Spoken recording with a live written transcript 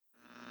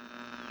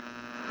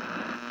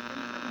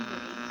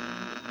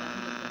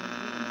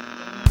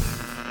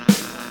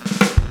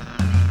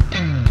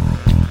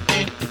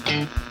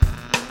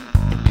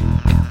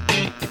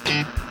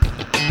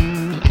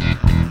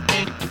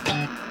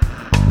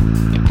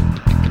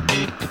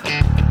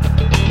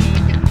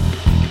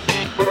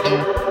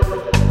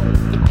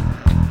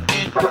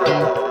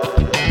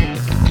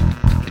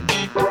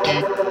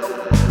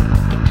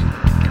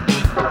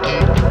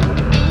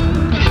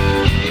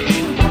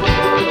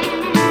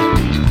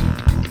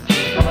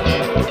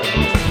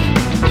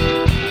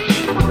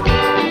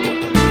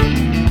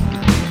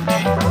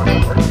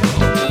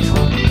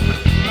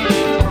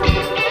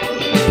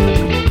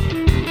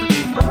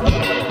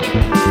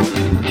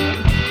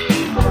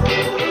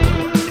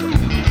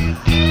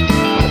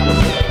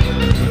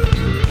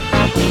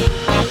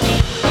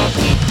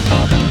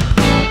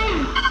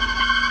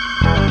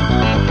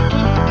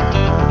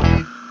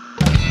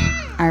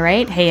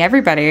Hey,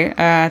 everybody.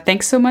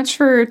 Thanks so much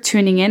for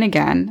tuning in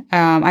again.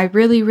 I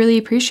really, really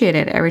appreciate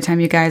it every time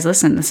you guys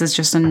listen. This is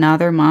just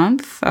another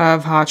month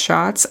of Hot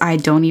Shots. I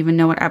don't even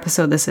know what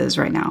episode this is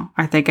right now.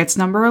 I think it's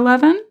number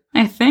 11,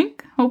 I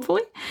think,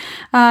 hopefully.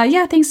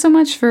 Yeah, thanks so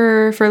much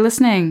for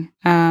listening.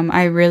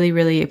 I really,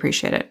 really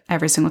appreciate it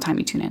every single time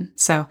you tune in.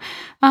 So,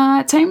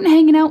 time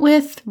hanging out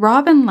with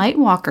Robyn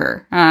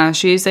Lightwalker.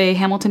 She's a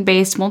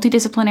Hamilton-based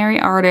multidisciplinary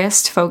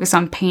artist focused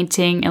on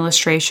painting,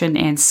 illustration,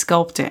 and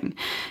sculpting.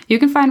 You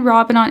can find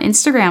Robyn on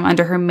Instagram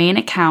under her main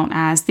account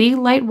as the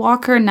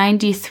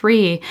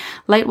Lightwalker93,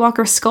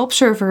 Lightwalker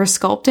sculpture for her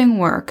sculpting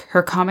work,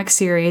 her comic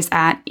series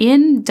at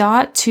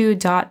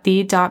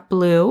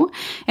in.2.the.blue,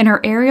 and her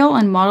aerial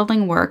and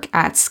modeling work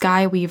at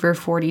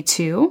Skyweaver42.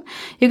 You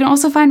can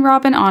also find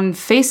Robyn on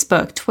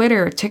Facebook,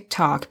 Twitter,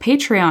 TikTok,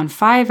 Patreon,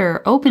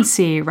 Fiverr,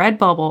 OpenSea,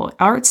 Redbubble,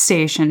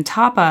 ArtStation,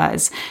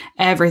 Tapas,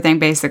 everything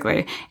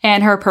basically,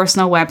 and her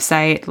personal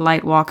website,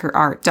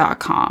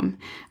 lightwalkerart.com.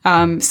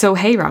 So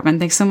hey, Robyn,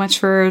 thanks so much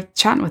for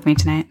chatting with me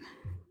tonight.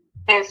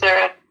 Hey,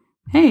 Sarah.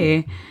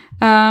 Hey.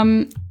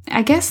 I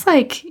guess,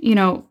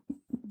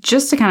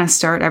 just to kind of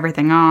start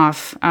everything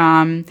off,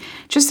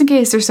 just in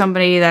case there's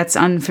somebody that's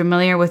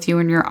unfamiliar with you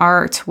and your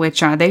art,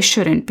 which they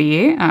shouldn't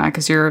be,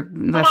 because you're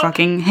the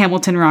fucking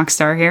Hamilton rock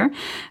star here.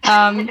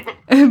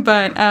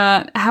 But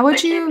how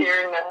would you...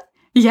 hearing that.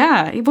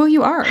 Yeah, well,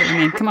 you are. I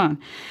mean, come on.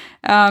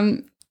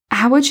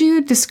 How would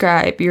you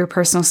describe your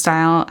personal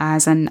style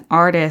as an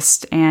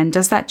artist, and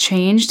does that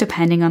change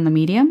depending on the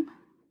medium?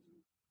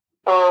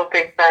 Oh,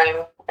 big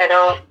time. I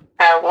don't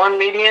have one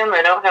medium.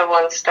 I don't have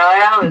one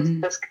style. It's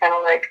just kind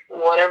of like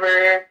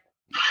whatever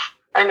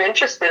I'm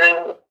interested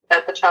in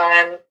at the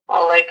time.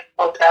 I'll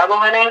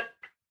dabble in it.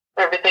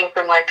 Everything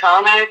from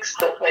comics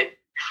to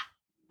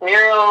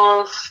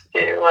murals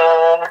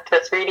to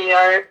 3D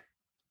art.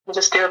 I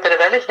just do a bit of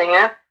everything.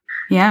 Yeah.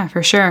 Yeah,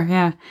 for sure.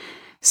 Yeah.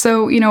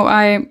 So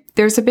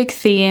there's a big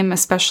theme,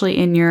 especially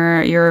in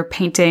your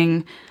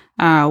painting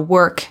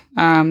work.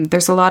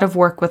 There's a lot of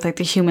work with the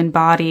human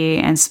body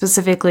and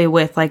specifically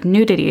with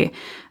nudity.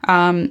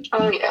 Oh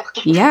yeah.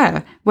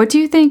 Yeah. What do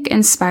you think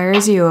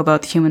inspires you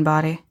about the human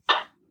body?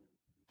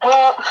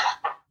 Well,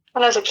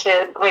 when I was a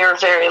kid, we were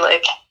very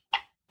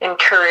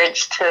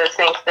encouraged to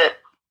think that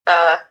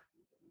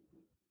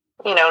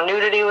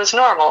nudity was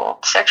normal,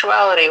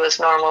 sexuality was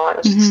normal. It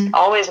was just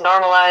always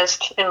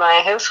normalized in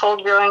my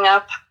household growing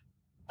up.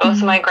 Both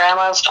of my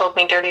grandmas told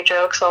me dirty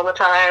jokes all the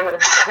time.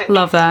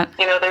 Love that.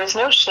 There was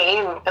no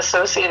shame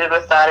associated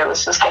with that. It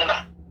was just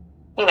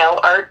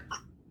art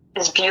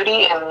is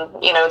beauty, and,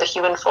 the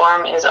human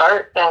form is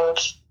art, and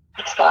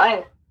it's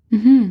fine.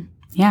 Mm-hmm.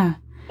 Yeah.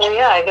 So,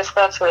 yeah, I guess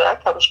that's where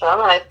that comes from.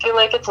 And I feel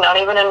like it's not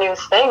even a new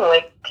thing.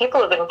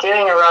 People have been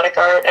doing erotic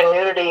art and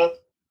nudity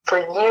for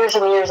years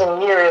and years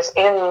and years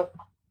in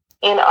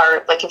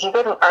art. If you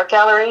go to an art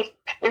gallery,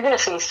 you're going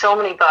to see so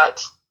many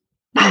butts.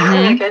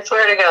 I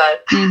swear to God.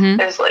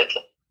 There's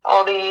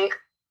all the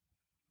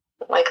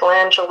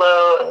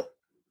Michelangelo and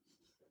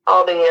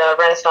all the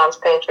Renaissance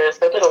painters.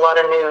 They did a lot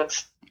of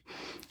nudes.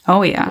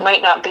 Oh yeah. It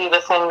might not be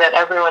the thing that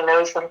everyone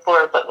knows them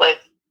for, but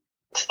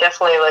it's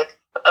definitely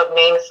a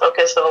main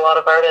focus of a lot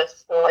of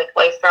artists. And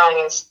life drawing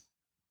is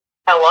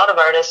how a lot of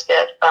artists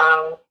get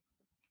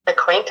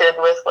acquainted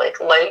with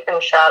light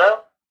and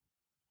shadow.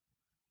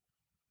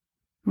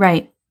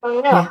 Right.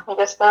 Yeah, I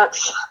guess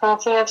that's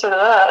the answer to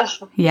that.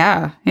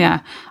 Yeah, yeah.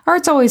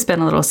 Art's always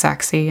been a little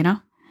sexy,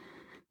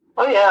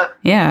 Oh, yeah.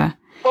 Yeah.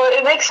 Well,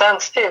 it makes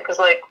sense, too, because,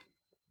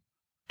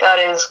 that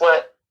is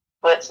what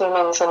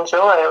humans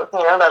enjoy.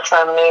 That's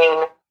our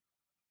main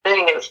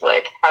thing is,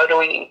 how do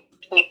we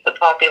keep the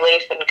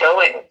population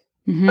going?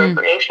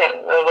 Procreation.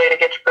 The way to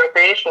get to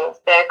procreation is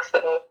sex,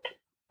 and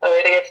the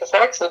way to get to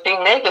sex is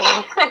being naked.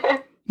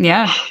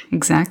 Yeah,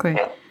 exactly.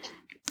 Yeah.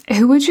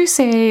 Who would you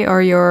say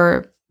are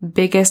your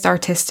biggest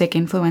artistic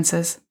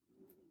influences?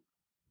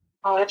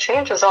 Well, it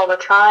changes all the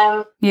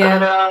time. Yeah.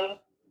 But,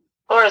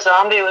 Laura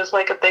Zombie was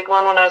a big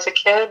one when I was a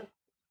kid.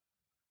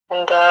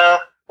 And I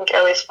think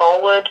Ellie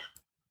Smallwood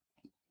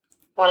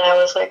when I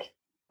was a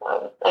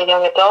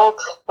young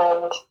adult.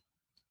 And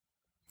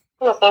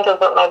I'm going to think of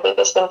what my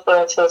biggest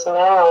influence is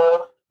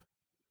now.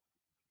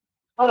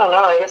 I don't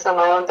know. I guess I'm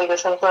my own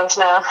biggest influence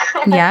now.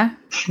 Yeah.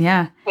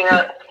 Yeah.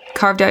 Yeah.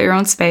 Carved out your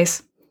own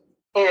space.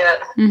 Yeah.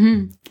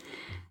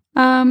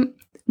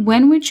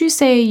 When would you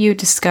say you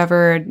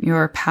discovered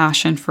your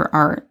passion for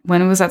art?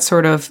 When was that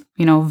sort of,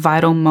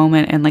 vital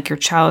moment in your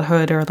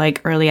childhood or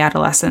early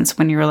adolescence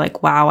when you were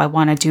wow, I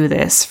want to do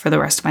this for the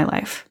rest of my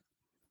life?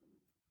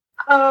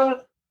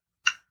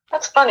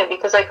 That's funny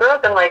because I grew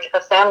up in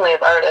a family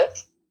of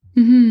artists.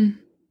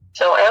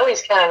 So I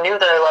always kind of knew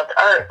that I loved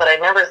art, but I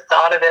never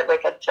thought of it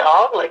like a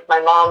job. My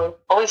mom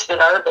always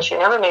did art, but she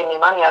never made any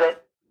money at it.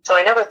 So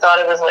I never thought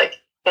it was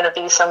going to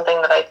be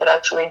something that I could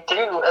actually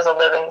do as a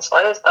living. So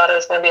I just thought it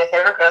was going to be a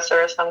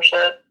hairdresser or some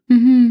shit.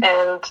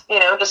 And,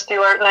 just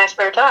do art in my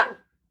spare time.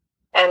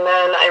 And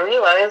then I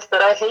realized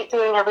that I hate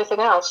doing everything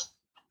else.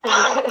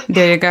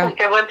 There you go.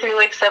 I went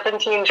through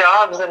 17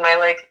 jobs in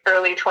my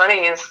early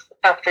 20s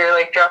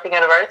after dropping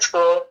out of art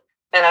school.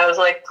 And I was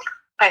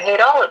I hate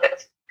all of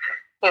it.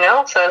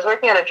 So I was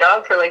working at a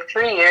job for like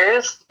 3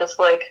 years, just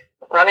like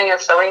running a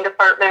sewing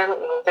department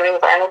and doing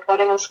vinyl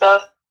coating and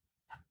stuff.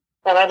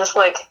 And I'm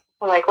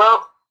like,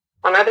 well,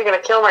 I'm either going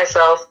to kill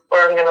myself or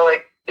I'm going to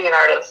like be an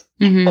artist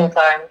full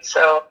time.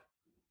 So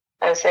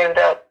I saved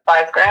up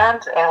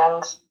 $5,000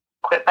 and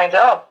quit my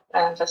job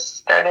and just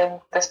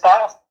started this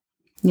path.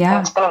 Yeah.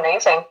 And it's been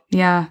amazing.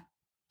 Yeah.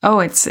 Oh,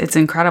 it's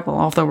incredible,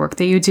 all the work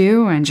that you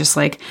do and just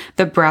like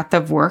the breadth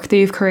of work that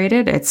you've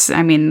created.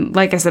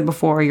 Like I said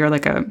before, you're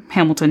like a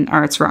Hamilton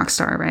arts rock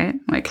star, right?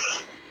 Like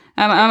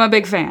I'm a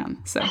big fan.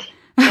 So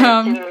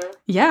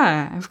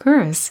yeah, of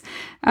course.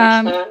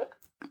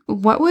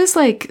 What was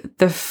like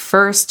the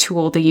first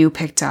tool that you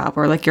picked up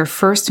or like your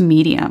first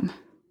medium?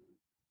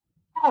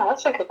 Oh,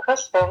 that's a good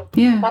question.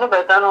 Yeah. I thought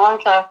about that in a long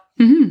time.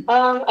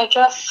 I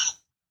guess,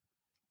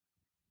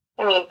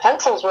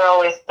 pencils were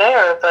always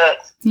there,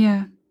 but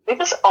yeah, we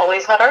just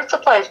always had art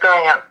supplies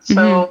growing up.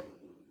 So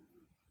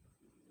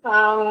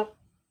I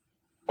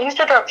used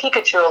to draw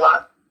Pikachu a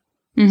lot.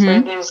 So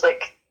I'd use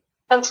like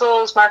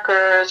pencils,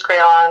 markers,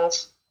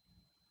 crayons,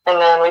 and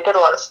then we did a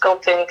lot of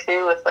sculpting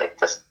too with like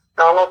just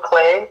normal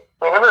clay.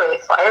 We never really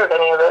fired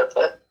any of it,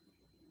 but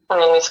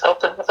we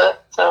sculpted with it.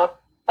 So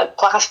I had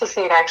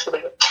plasticine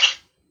actually.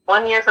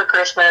 One year for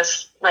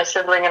Christmas, my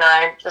sibling and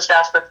I just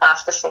asked for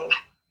plasticine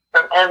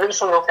from every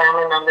single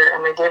family member,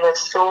 and they gave us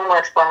so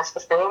much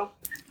plasticine.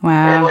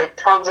 Wow. And like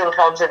tubs and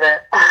tubs of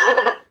it.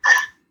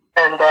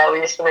 And we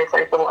used to make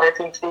like little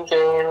RPG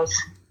games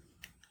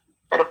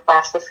out of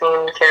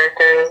plasticine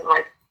characters and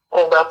like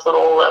hold up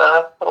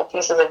little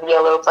pieces of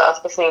yellow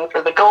plasticine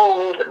for the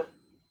gold. And,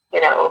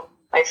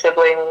 my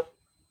sibling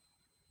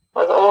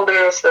was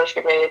older, so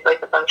she made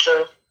like a bunch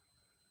of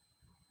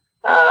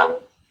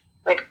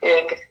like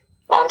big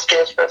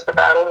monsters for us to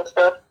battle and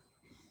stuff.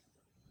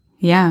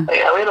 Yeah. But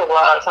yeah, we had a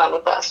lot of time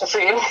with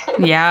plasticine.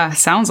 Yeah,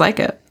 sounds like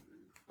it.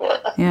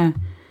 Yeah.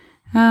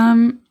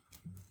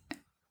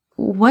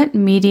 What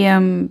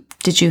medium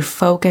did you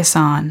focus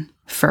on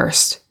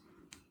first?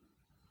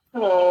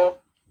 I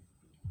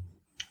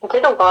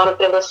did a lot of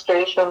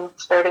illustration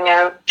starting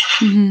out.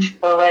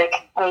 So like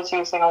I was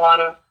using a lot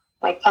of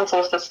like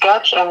pencils to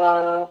sketch and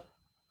then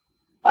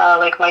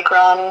like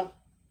micron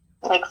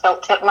like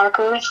felt tip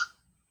markers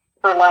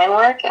for line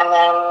work and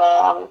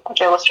then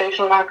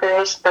illustration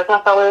markers,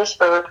 Prismacolors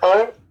for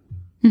color.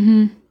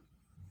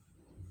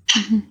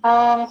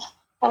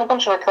 And a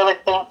bunch of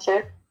acrylic paint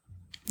too.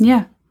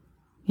 Yeah.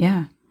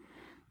 Yeah.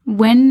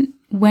 When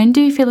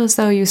do you feel as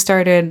though you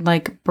started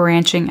like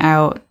branching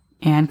out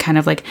and kind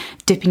of like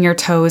dipping your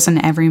toes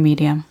in every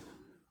medium?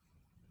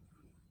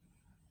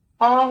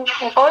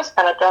 I've always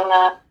kind of done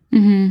that.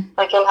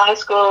 Like in high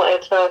school,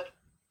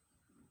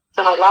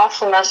 so my last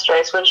semester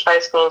I switched high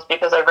schools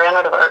because I ran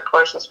out of art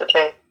courses to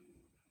take.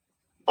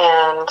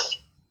 And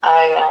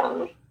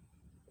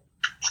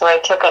so I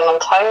took an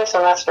entire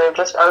semester of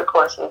just art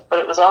courses, but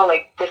it was all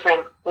like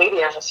different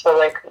mediums. So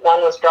like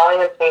one was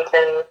drawing and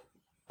painting,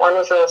 one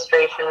was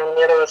illustration, and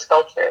the other was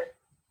sculpture.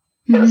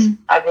 Because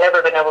I've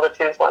never been able to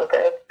choose one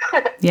thing.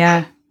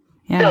 Yeah.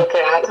 Still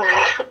can't.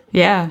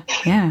 Yeah.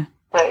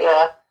 But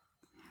yeah.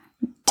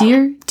 Do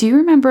you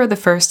remember the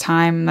first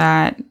time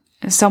that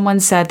someone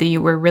said that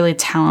you were really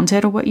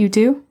talented at what you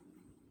do?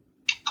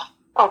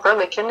 Oh,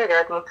 probably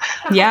kindergarten.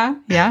 Yeah,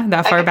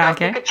 that far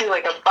back, I could do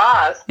like a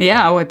boss.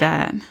 Yeah, I would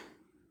bet.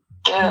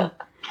 Yeah.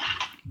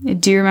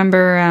 Do you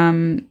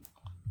remember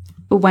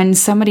when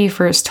somebody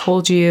first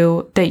told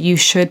you that you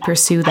should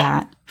pursue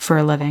that for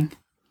a living?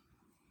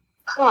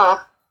 Huh.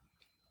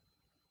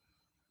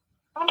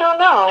 I don't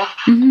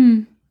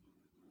know.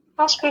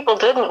 Most people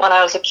didn't when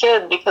I was a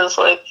kid because,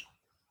 like,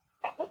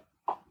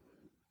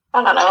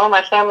 I don't know,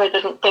 my family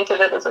didn't think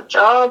of it as a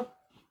job.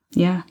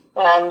 Yeah.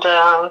 And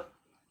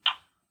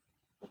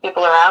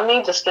people around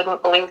me just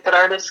didn't believe that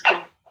artists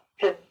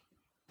could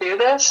do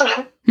this.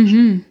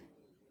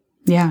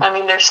 Yeah. I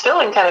mean, they're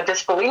still in kind of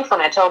disbelief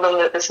when I tell them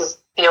that this is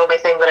the only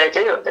thing that I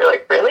do. They're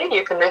like, really?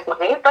 You can make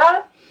money at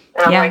that?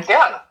 And I'm like,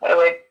 yeah.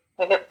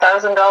 I get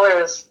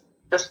 $1,000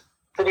 just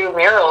to do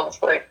murals.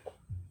 Like,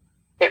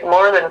 it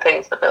more than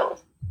pays the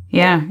bills.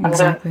 Yeah,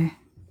 exactly.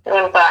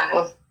 Doing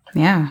fine.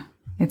 Yeah,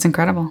 it's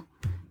incredible.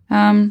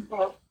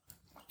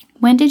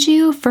 When did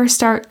you first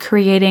start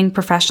creating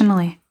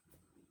professionally?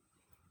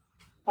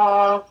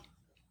 About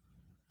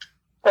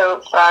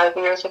 5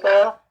 years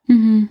ago.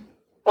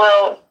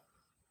 Well,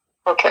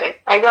 okay.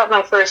 I got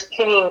my first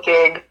painting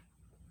gig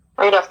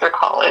right after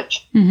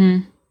college.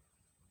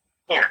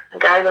 Yeah, a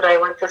guy that I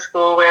went to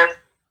school with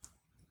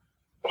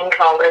in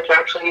college,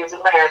 actually, he was in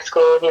my art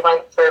school. He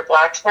went for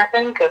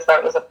blacksmithing because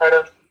that was a part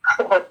of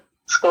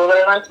school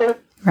that I went to.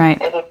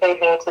 Right. And he paid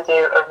me to do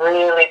a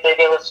really big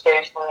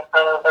illustration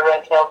of a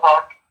red-tailed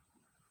hawk.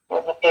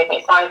 And he paid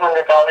me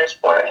 $500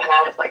 for it, and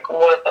I was like,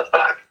 what the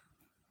fuck?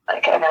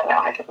 Like, I didn't know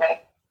I could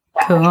make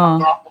that much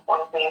money off of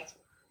one piece.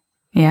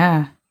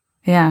 Yeah,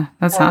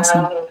 that's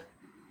awesome.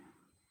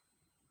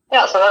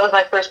 Yeah, so that was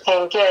my first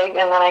paying gig,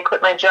 and then I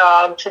quit my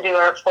job to do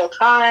art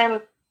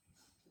full-time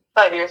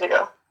 5 years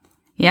ago.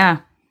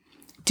 Yeah.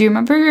 Do you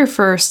remember your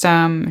first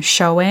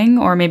showing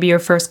or maybe your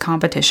first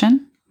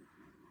competition?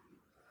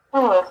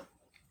 Oh,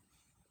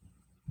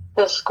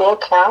 does school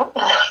count?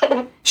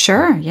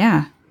 Sure,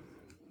 yeah.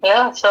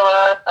 Yeah, so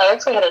I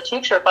actually had a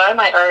teacher buy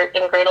my art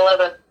in grade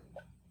 11.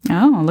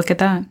 Oh, look at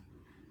that.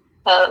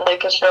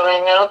 Like a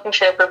showing. I don't think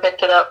she ever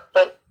picked it up,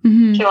 but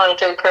she wanted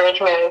to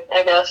encourage me,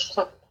 I guess.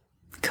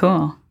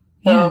 Cool.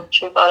 Yeah. So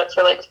she bought it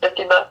for like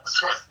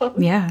 $50.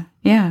 Yeah,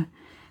 yeah.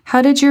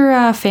 How did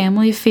your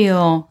family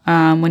feel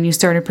when you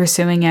started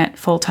pursuing it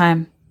full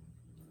time?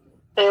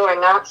 They were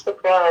not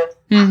surprised.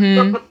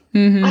 I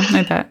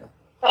bet.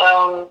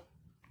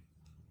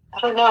 I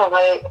don't know.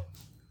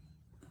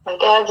 My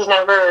dad's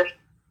never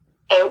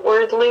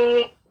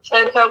outwardly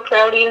said how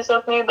proud he is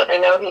of me, but I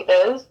know he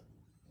is.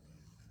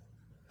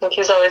 Like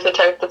he's always the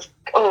type that's,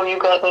 oh, you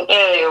got an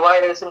A,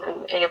 why isn't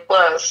an A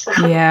plus?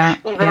 Yeah.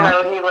 Even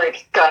though he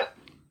like got,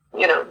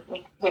 you know,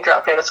 he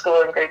dropped out of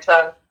school in grade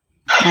 10.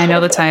 I know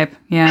the type,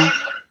 yeah.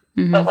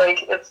 But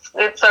like it's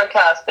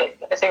sarcastic.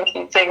 I think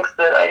he thinks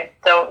that I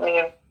don't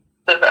need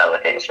the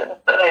validation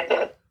that I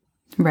did.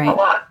 Right. A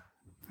lot.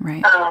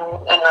 Right. And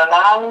my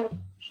mom,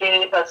 she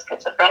has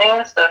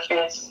schizophrenia, so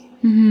she's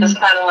just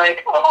kind of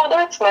like, oh,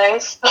 that's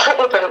nice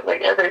about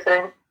like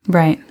everything.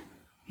 Right.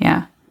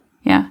 Yeah.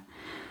 Yeah.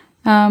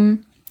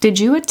 Did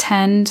you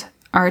attend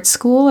art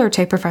school or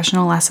take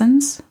professional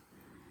lessons?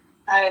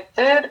 I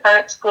did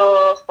art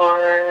school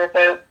for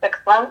about 6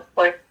 months,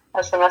 like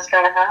a semester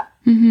and a half.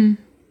 And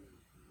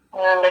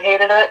I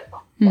hated it.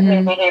 It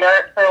made me hate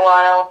art for a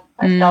while.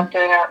 I stopped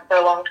doing art for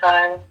a long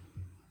time,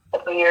 a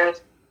couple of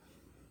years.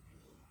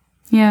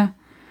 Yeah.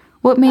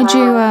 What made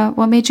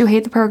you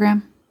hate the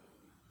program?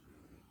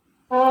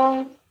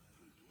 Well,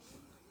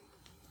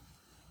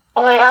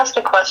 I asked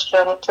a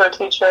question to a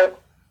teacher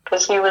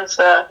because he was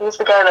the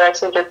guy that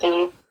actually did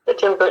the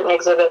Tim Burton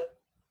exhibit.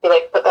 He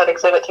like put that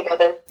exhibit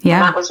together. Yeah.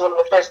 And that was one of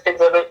the first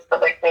exhibits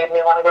that like made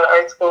me want to go to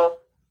art school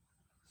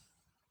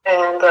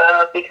and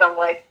become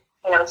like,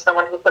 you know,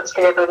 someone who puts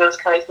together those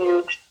kind of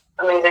huge,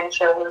 amazing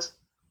shows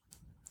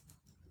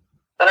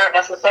that aren't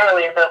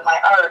necessarily about my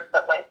art,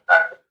 but like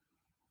are,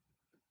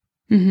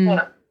 you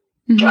know,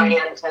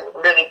 giant and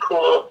really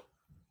cool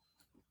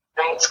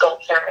giant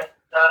sculpture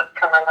that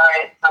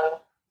commemorates some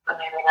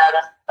amazing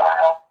artist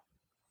style.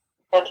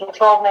 And he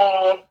told me,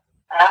 I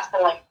asked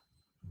him, like,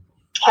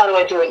 how do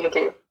I do what you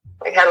do?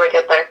 Like, how do I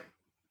get there?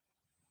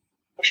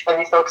 What should I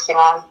be focusing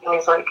on? And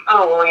he's like,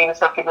 oh, well, you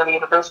just have to go to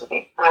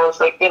university. And I was,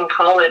 like, in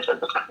college at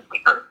the time,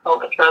 like,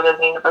 college rather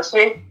than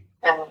university.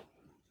 And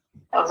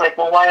I was like,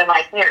 well, why am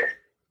I here?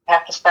 I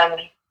have to spend,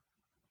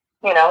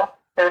 you know,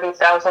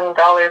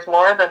 $30,000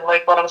 more than,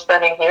 like, what I'm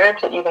spending here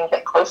to even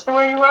get close to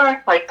where you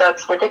are? Like,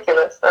 that's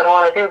ridiculous. I don't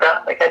want to do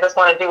that. Like, I just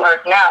want to do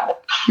art now.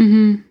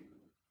 And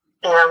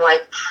I'm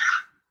like,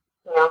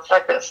 you know,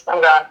 fuck this.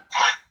 I'm gone.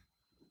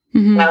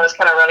 And I was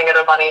kind of running out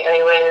of money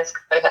anyways.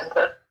 I had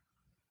to,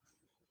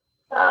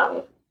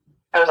 I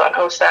was on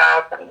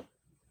OSAP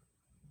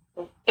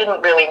and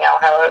didn't really know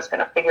how I was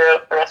going to figure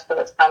out the rest of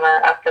the summer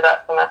after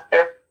that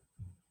semester.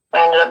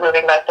 I ended up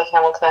moving back to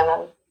Hamilton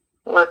and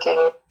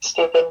working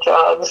stupid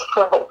jobs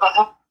for a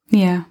while.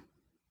 Yeah.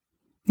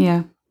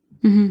 Yeah.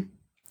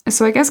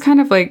 So I guess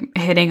kind of like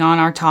hitting on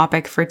our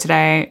topic for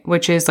today,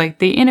 which is like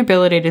the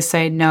inability to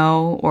say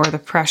no or the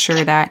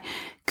pressure that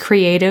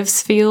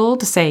creatives feel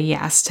to say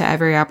yes to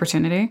every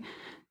opportunity,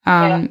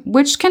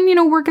 which can, you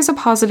know, work as a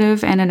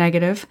positive and a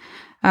negative.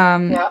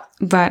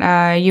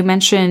 But you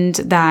mentioned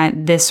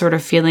that this sort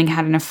of feeling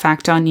had an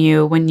effect on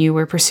you when you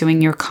were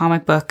pursuing your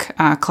comic book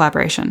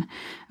collaboration.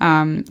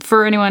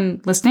 For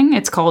anyone listening,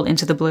 it's called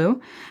Into the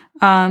Blue.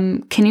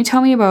 Can you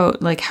tell me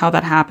about like how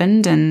that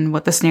happened and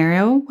what the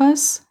scenario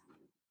was?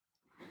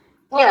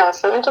 Yeah,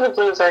 so Into the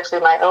Blue is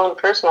actually my own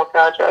personal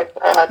project.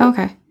 I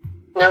had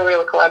no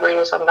real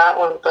collaborators on that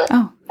one, but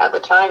at the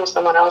time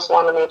someone else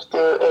wanted me to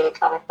do a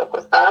comic book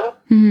with them.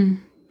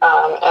 And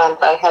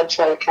I had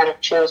to kind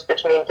of choose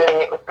between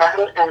doing it with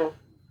them and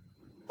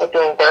like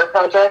doing their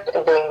project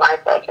and doing my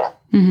project.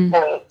 And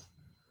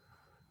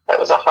that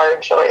was a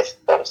hard choice.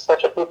 I was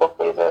such a people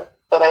pleaser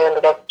that I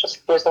ended up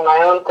just choosing my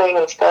own thing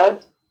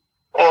instead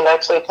and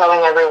actually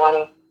telling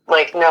everyone,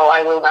 like, no,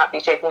 I will not be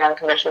taking on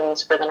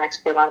commissions for the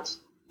next few months.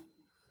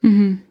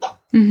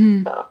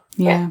 So,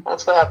 yeah,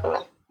 that's what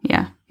happened.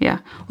 Yeah.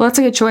 Well, that's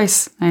a good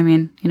choice. I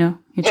mean, you know,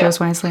 you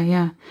chose wisely.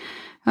 Yeah.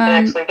 It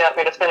actually got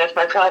me to finish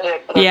my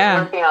project that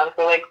I've been working on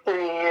for like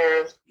 3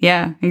 years.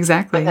 Yeah,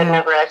 exactly. But I've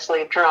never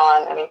actually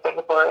drawn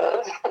anything for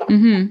it.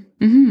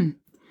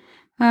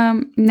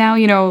 Now,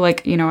 you know,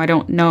 like, you know, I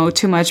don't know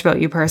too much about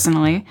you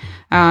personally,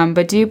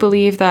 but do you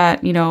believe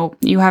that, you know,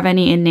 you have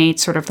any innate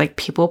sort of like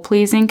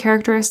people-pleasing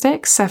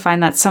characteristics? I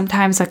find that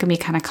sometimes that can be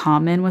kind of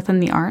common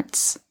within the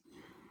arts.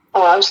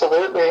 Oh,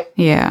 absolutely.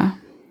 Yeah.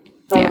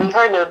 It's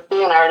hard to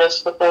be an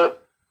artist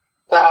without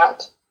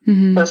that.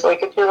 Because,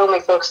 like, if you're only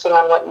focusing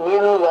on what you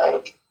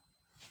like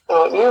and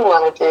what you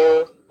want to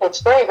do,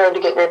 it's very hard to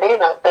get your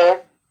name out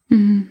there.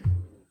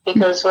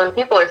 Because when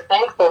people are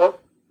thankful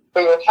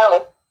for your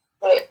help,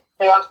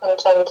 they often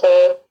tend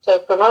to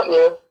promote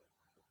you,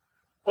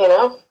 you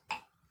know?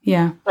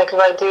 Yeah. Like if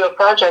I do a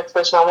project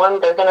for someone,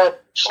 they're gonna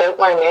shout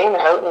my name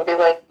out and be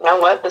like, you know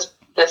what, this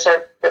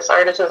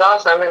artist is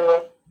awesome,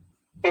 and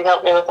he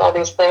helped me with all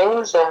these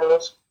things,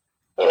 and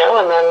you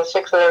know, and then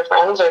 6 of their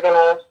friends are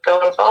gonna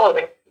go and follow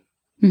me.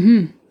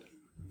 Mm-hmm.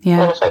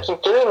 Yeah. And if I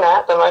keep doing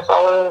that, then my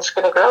following is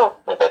gonna grow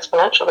like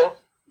exponentially.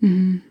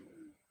 Mm-hmm.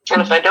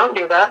 And if I don't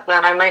do that,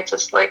 then I might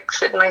just like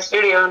sit in my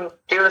studio and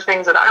do the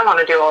things that I want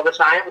to do all the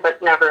time,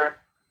 but never,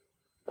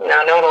 you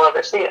know, no one will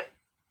ever see it.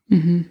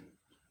 Mm-hmm.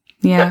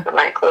 Yeah. Except for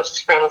my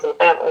closest friends and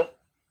family.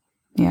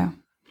 Yeah.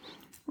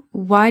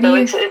 Why do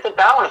you... It's a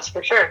balance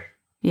for sure.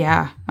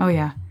 Yeah. Oh,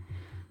 yeah.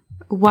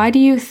 Why do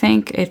you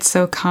think it's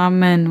so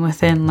common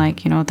within,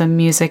 like, you know, the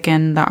music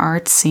and the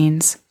art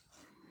scenes?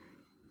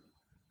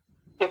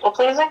 People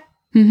pleasing?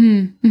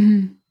 Mm-hmm.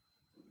 Mm-hmm.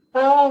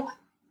 Well,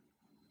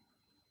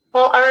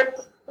 art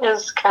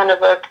is kind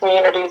of a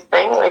community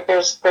thing. Like,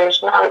 there's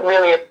not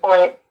really a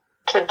point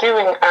to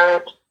doing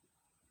art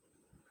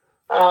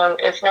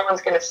if no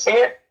one's going to see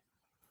it.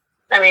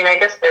 I mean, I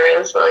guess there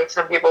is. Like,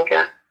 some people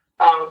get,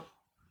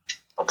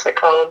 what's it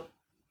called?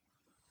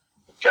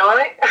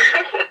 Joy?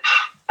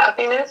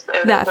 Happiness?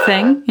 That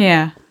thing?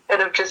 Yeah.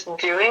 Out of just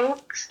doing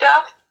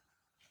stuff.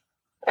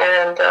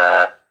 And,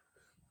 I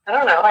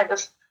don't know, I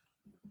just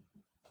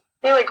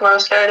feel like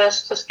most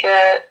artists just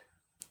get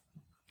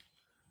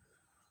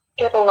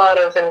a lot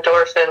of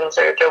endorphins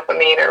or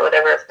dopamine or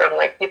whatever from,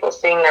 like, people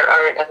seeing their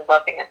art and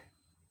loving it.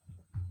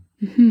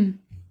 Mm-hmm.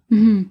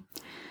 Mm-hmm.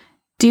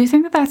 Do you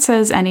think that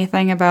says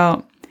anything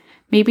about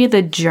maybe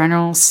the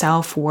general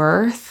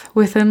self-worth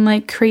within,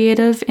 like,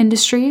 creative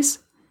industries?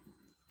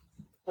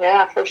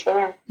 Yeah, for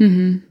sure.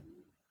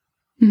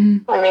 Mm-hmm.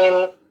 Mm-hmm. I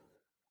mean,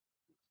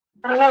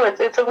 I don't know,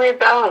 it's a weird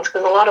balance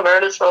because a lot of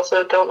artists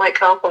also don't like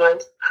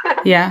compliments.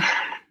 Yeah.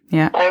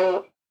 Yeah.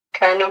 I'm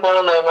kind of one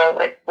of them. I'm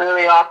like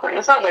really awkward.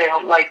 It's not that I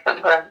don't like them,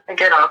 but I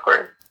get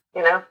awkward,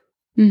 you know?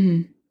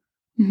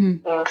 Mm-hmm.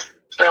 Mm-hmm. And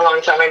for a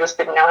long time, I just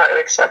didn't know how to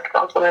accept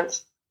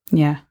compliments.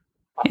 Yeah.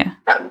 Yeah.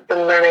 I've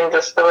been learning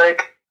just to,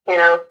 like, you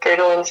know,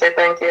 giggle and say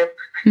thank you.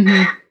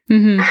 Mm-hmm.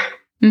 Mm-hmm.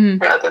 Mm-hmm.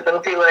 Rather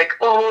than be like,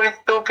 oh, it's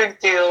no big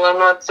deal, I'm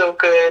not so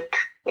good.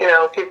 You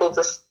know, people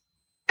just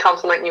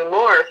compliment you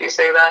more if you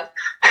say that.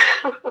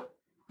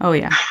 Oh,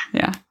 yeah.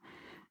 Yeah.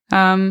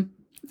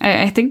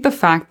 I think the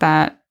fact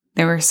that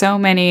there were so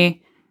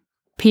many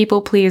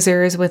people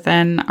pleasers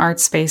within art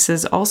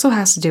spaces also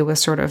has to do with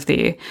sort of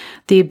the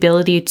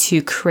ability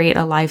to create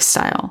a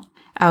lifestyle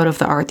out of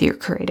the art that you're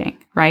creating,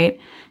 right?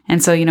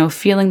 And so, you know,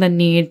 feeling the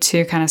need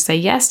to kind of say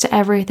yes to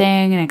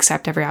everything and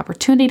accept every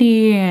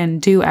opportunity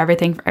and do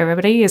everything for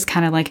everybody is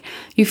kind of like,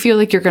 you feel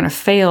like you're going to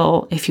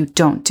fail if you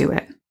don't do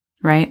it,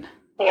 right?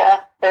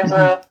 Yeah, there's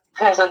a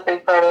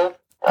big part of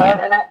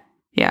that in it.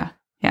 Yeah,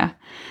 yeah.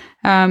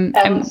 And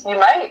you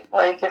might,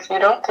 like, if you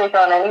don't take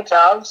on any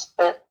jobs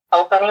that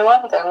help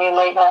anyone, then you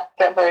might not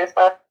get very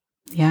far.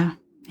 Yeah,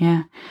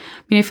 yeah.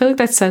 I mean, I feel like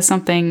that says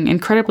something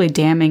incredibly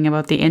damning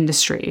about the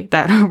industry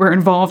that we're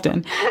involved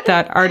in,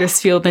 that artists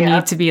feel the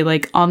need to be,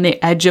 like, on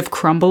the edge of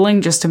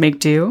crumbling just to make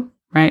do,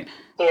 right?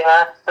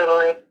 Yeah,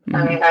 totally. Mm-hmm.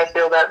 I mean, I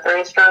feel that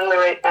very strongly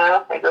right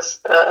now. I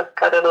just got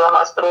out of the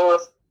hospital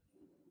with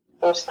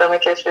some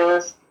stomach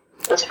issues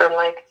just from,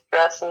 like,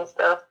 stress and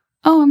stuff.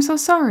 Oh, I'm so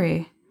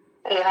sorry.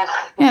 Yeah.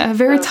 Yeah,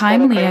 very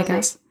timely, I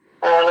guess.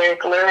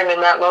 Like, learning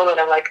in that moment,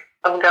 I'm like,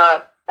 oh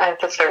God, I have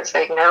to start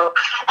saying no.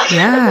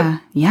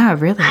 Yeah,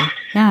 really.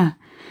 Yeah.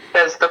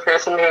 As the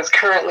person who's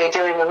currently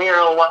doing the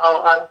mural while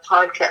on a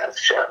podcast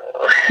show.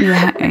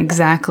 Yeah,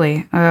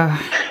 exactly. I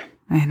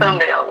know.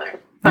 Someday I'll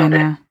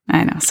learn.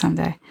 I know,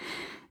 someday.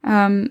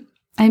 I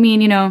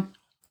mean, you know,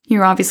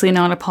 you're obviously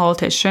not a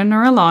politician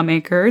or a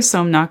lawmaker,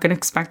 so I'm not going to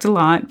expect a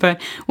lot.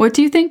 But what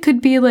do you think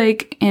could be,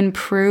 like,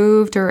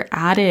 improved or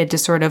added to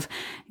sort of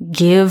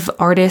give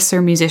artists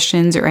or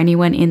musicians or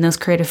anyone in those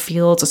creative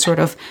fields a sort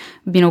of,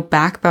 you know,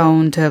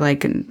 backbone to,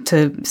 like,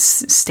 to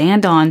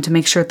stand on to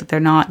make sure that they're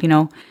not, you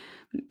know,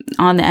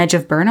 on the edge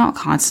of burnout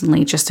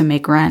constantly just to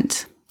make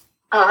rent?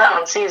 Oh, that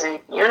one's easy.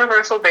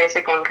 Universal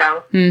basic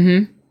income.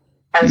 Mm-hmm.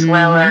 As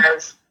well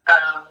as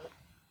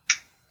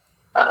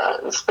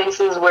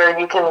spaces where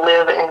you can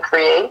live and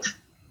create,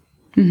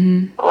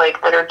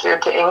 like, that are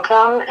geared to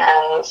income,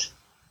 and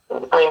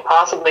I mean,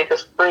 possibly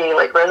just free,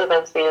 like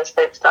residencies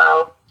type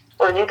style,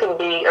 or you can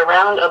be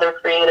around other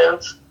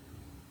creatives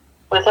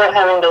without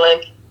having to,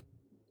 like,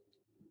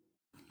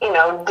 you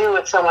know, do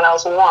what someone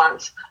else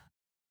wants.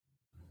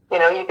 You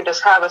know, you could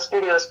just have a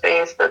studio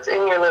space that's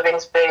in your living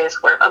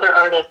space where other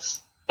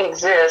artists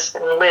exist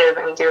and live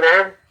and do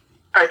their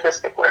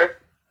artistic work.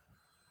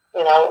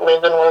 You know,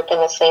 live and work in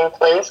the same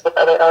place with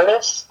other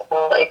artists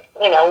and, like,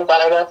 you know,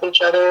 vibe off each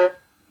other,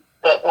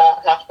 but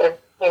not have to,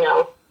 you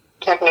know,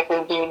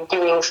 technically be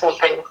doing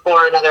something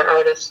for another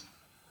artist.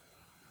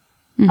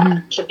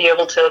 To be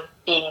able to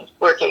be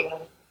working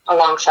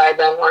alongside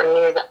them or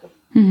near them.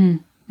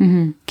 Mm-hmm.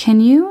 Mm-hmm. Can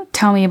you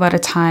tell me about a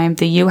time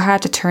that you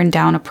had to turn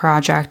down a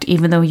project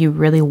even though you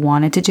really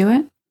wanted to do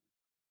it?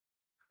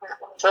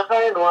 It's a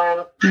hard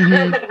one.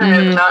 I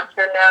have not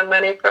turned down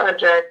many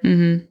projects.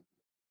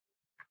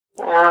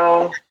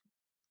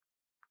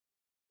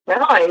 No,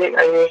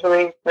 I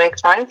usually make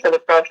time for the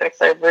projects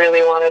I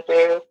really want to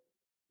do.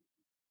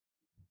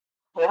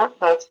 Yeah,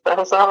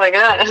 that's all I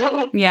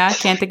got. Yeah,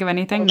 can't think of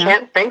anything. No,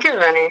 can't think of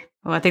any.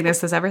 Well, I think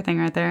this is everything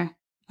right there.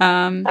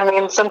 I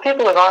mean, some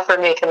people have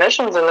offered me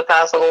commissions in the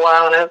past little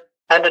while, and I've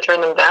had to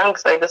turn them down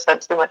because I just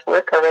had too much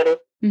work already.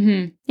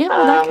 Mm-hmm. Yeah,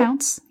 well, that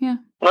counts. Yeah.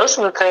 Most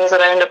of the things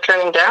that I end up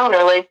turning down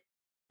are like,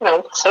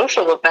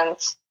 social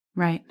events.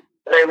 Right.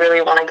 That I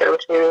really want to go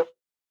to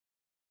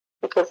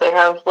because they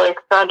have like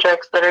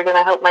projects that are going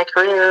to help my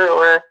career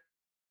or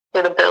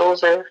pay the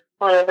bills or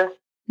whatever.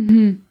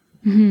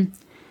 Mm-hmm. Mm-hmm.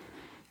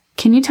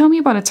 Can you tell me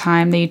about a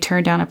time that you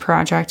turned down a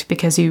project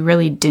because you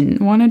really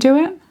didn't want to do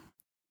it?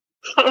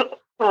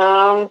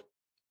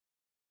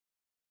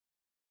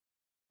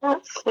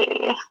 Let's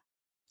see.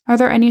 Are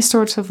there any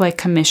sorts of like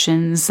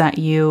commissions that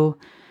you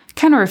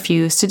kind of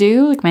refuse to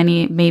do? Like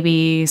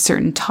maybe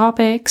certain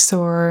topics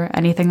or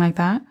anything like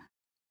that?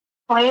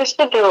 Well, I used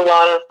to do a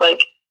lot of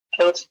like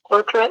ghost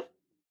portraits,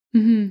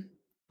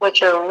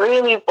 which are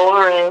really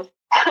boring.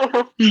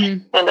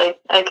 And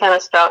I kind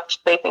of stopped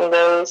taking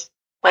those.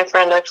 My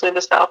friend actually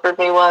just offered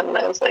me one, and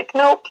I was like,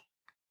 nope.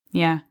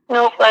 Yeah.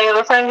 Nope, I have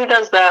a friend who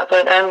does that,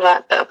 but I'm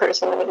not that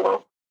person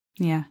anymore.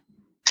 Yeah.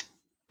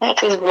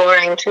 That is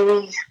boring to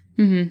me.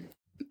 Mm-hmm.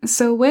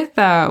 So with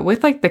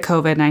like the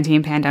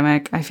COVID-19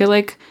 pandemic, I feel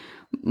like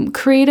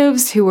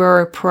creatives who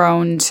are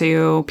prone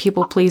to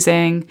people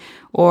pleasing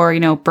or,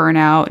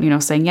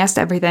 burnout, saying yes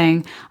to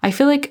everything, I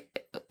feel like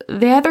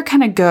they either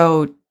kind of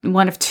go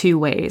one of two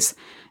ways.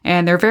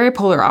 And they're very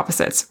polar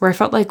opposites, where I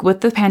felt like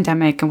with the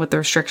pandemic and with the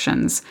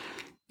restrictions,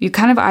 you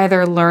kind of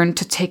either learn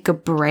to take a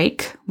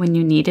break when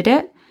you needed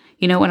it,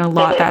 and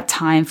allot that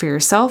time for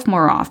yourself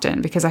more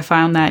often. Because I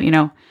found that,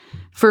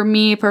 for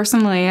me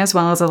personally, as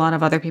well as a lot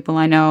of other people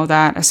I know,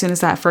 that as soon as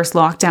that first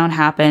lockdown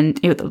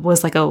happened, it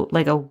was like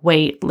a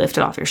weight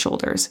lifted off your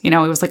shoulders. It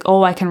was like,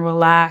 oh, I can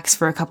relax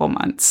for a couple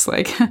months.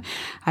 Like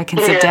I can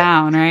sit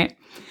down, right?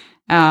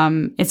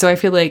 And so I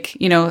feel like,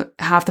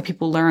 half the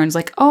people learns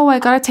like, oh, I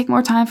got to take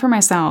more time for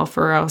myself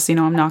or else,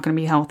 I'm not going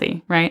to be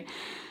healthy. Right.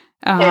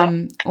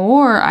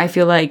 Or I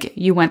feel like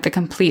you went the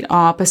complete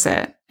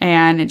opposite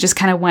and it just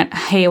kind of went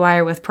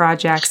haywire with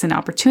projects and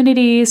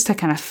opportunities to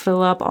kind of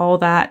fill up all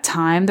that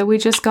time that we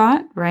just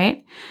got.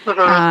 Right.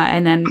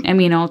 And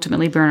then,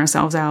 ultimately burn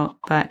ourselves out.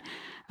 But,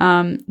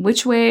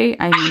 which way,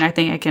 I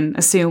think I can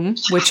assume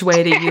which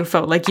way that you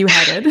felt like you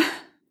headed.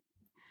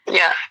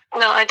 Yeah.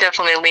 No, I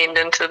definitely leaned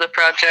into the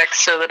project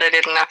so that I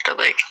didn't have to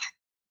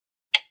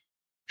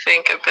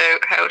think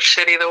about how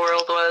shitty the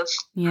world was.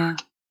 Yeah.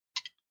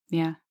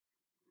 Yeah.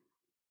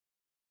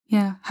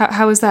 Yeah.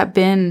 How has that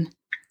been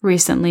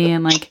recently?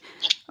 And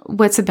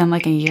what's it been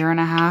like a year and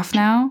a half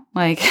now?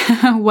 Like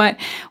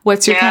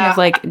what's your kind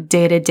of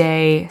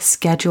day-to-day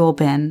schedule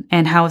been?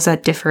 And how has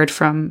that differed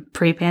from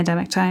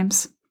pre-pandemic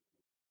times?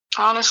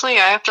 Honestly,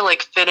 I have to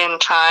fit in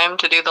time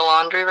to do the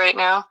laundry right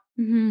now.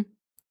 Mm-hmm.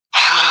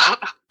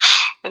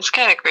 It's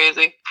kind of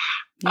crazy.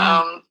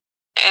 Yeah.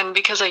 And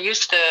because I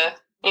used to,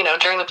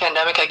 during the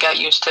pandemic, I got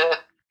used to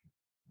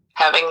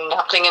having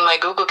nothing in my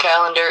Google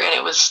Calendar, and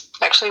it was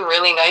actually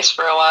really nice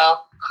for a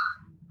while.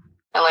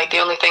 And the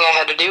only thing I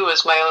had to do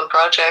was my own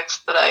projects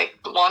that I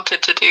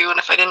wanted to do, and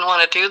if I didn't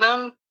want to do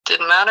them,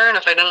 didn't matter, and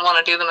if I didn't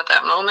want to do them at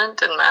that moment,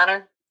 didn't matter.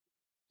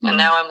 Mm-hmm. And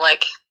now I'm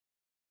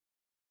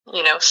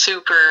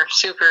super,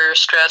 super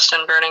stressed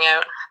and burning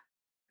out.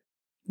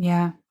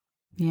 Yeah.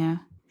 Yeah.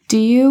 Do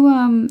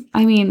you,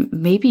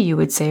 maybe you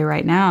would say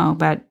right now,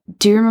 but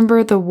do you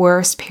remember the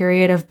worst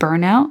period of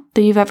burnout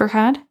that you've ever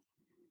had?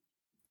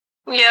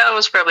 Yeah, it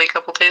was probably a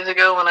couple days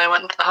ago when I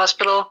went into the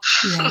hospital.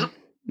 Yeah.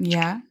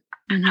 Yeah.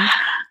 Mm-hmm.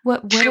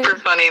 What Super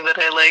funny that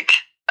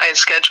I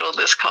scheduled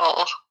this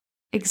call.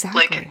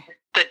 Exactly.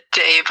 The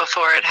day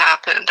before it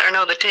happened. Or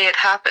no, the day it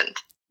happened.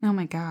 Oh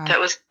my God. That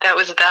was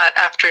that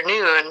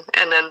afternoon,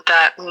 and then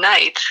that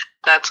night,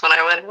 that's when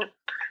I went in.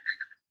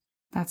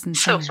 That's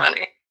insane. So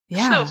funny.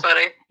 Yeah. So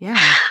funny. Yeah.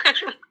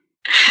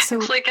 So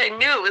it's I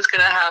knew it was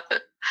going to happen.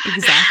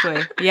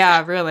 Exactly.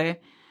 Yeah, really.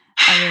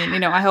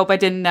 I hope I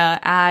didn't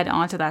add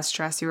onto that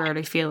stress you were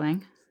already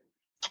feeling.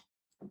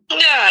 No,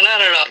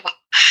 not at all.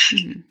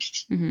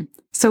 Mm-hmm. Mm-hmm.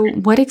 So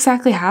what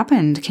exactly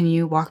happened? Can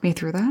you walk me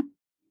through that?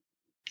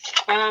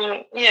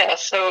 Yeah,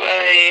 so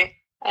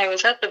I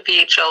was at the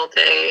beach all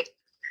day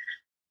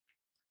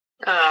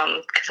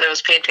because I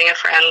was painting a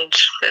friend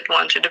that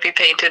wanted to be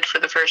painted for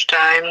the first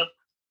time.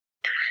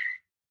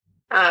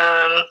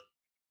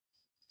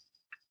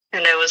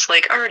 And I was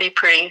already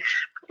pretty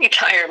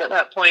tired at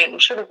that point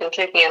and should have been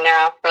taking a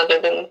nap rather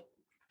than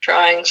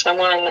drawing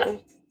someone and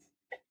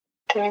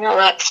doing all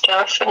that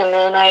stuff. And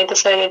then I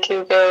decided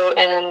to go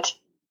and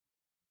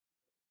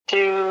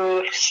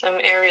do some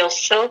aerial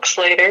silks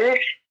later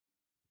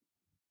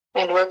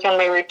and work on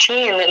my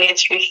routine that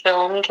needs to be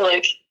filmed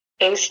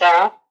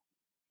ASAP.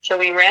 So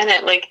we ran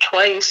it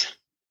twice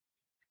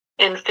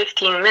in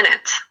 15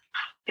 minutes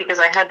because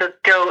I had to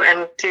go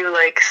and do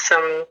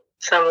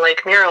some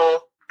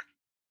mural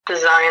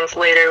designs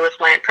later with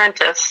my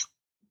apprentice.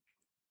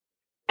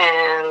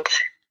 And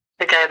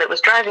the guy that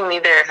was driving me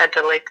there had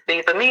to like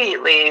leave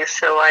immediately,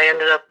 so I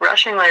ended up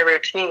rushing my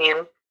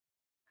routine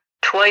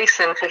twice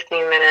in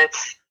 15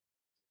 minutes,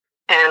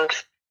 and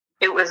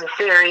it was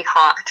very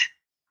hot.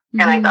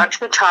 And I got to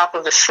the top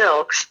of the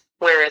silks,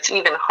 where it's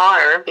even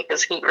hotter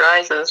because heat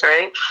rises,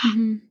 right?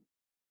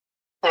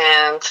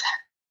 And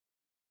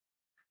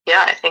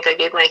yeah, I think I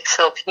gave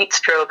myself heat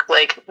stroke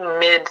like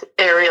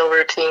mid-aerial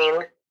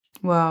routine.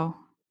 Wow.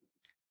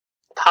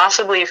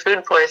 Possibly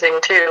food poisoning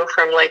too,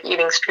 from like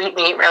eating street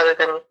meat rather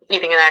than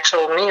eating an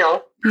actual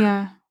meal.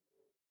 Yeah.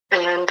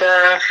 And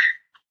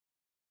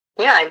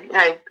yeah,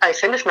 I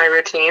finished my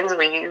routines.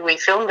 We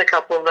filmed a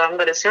couple of them,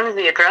 but as soon as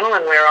the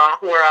adrenaline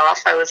wore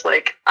off, I was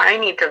like, I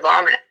need to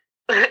vomit.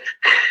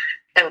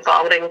 And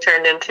vomiting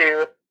turned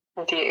into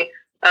the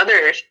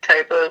other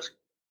type of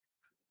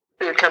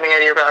food coming out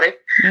of your body.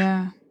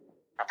 Yeah.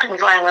 In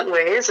violent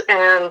ways.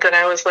 And then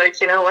I was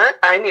like, you know what?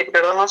 I need to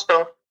go to the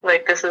hospital.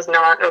 Like, this is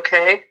not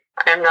okay.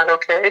 I am not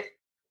okay.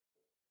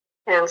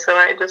 And so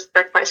I just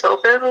checked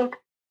myself in.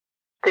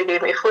 They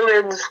gave me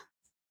fluids,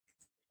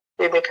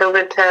 gave me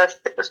COVID test.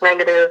 It was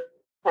negative,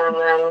 and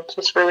then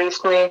just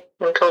released me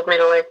and told me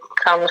to like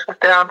calm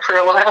down for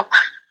a while.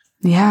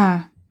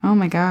 Yeah. Oh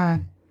my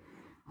God.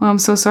 Well, I'm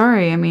so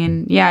sorry. I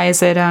mean, yeah.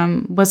 Is it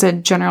was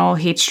it general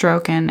heat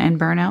stroke and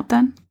burnout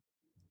then?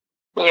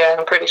 Yeah,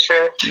 I'm pretty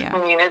sure. Yeah. I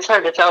mean, it's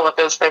hard to tell with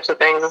those types of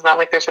things. It's not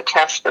like there's a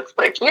test that's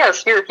like,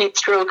 yes, you're heat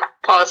stroke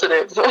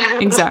positive.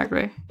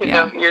 Exactly. You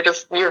know,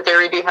 you're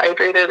very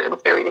dehydrated and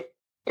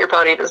your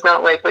body does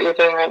not like what you're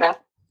doing right now.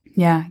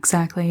 Yeah,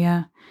 exactly.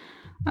 Yeah.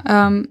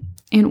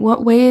 In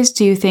what ways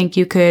do you think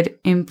you could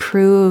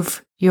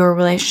improve your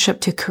relationship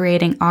to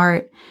creating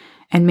art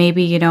and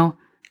maybe, you know,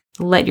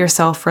 let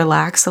yourself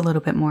relax a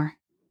little bit more?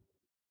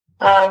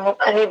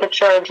 I need to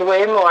charge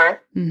way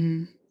more.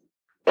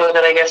 So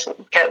that I guess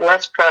get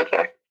less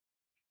project.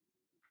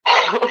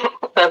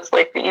 That's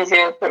like the easy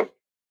answer.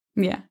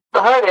 Yeah.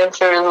 The hard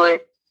answer is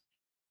like,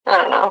 I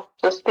don't know,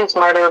 just be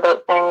smarter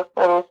about things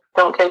and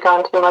don't take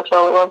on too much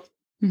all at once.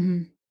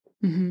 And,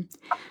 I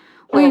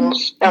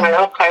don't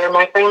know, hire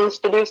my friends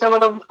to do some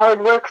of the hard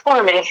work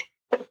for me.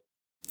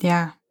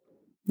 Yeah.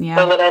 Yeah.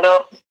 So that I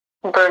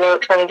don't burn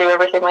out trying to do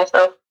everything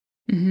myself.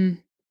 I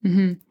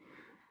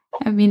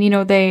mean, you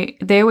know, they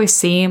always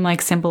seem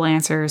like simple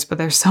answers, but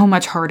they're so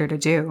much harder to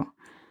do.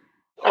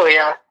 Oh,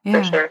 yeah,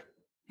 for sure.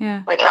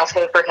 Yeah. Like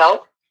asking for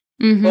help.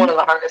 One of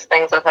the hardest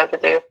things I've had to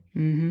do.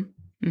 And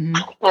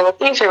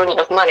it's easier when you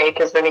have money,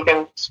 because then you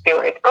can just be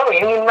like, oh, you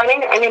need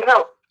money? I need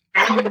help.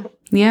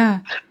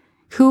 Yeah.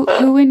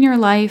 Who in your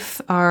life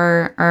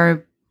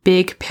are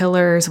big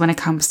pillars when it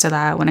comes to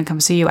that, when it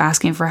comes to you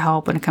asking for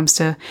help, when it comes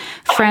to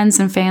friends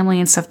and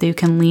family and stuff that you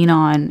can lean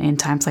on in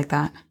times like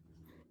that?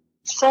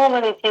 So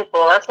many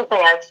people. That's the thing.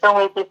 I have so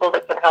many people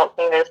that could help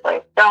me. There's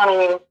like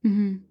Johnny,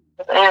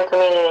 there's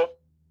Anthony,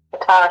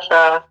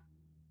 Natasha,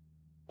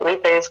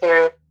 Felipe's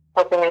here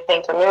helping me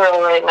paint a mural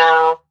right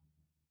now.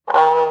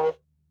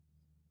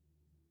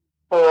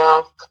 Who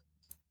else?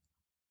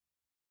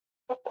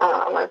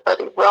 My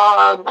buddy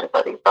Rob, my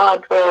buddy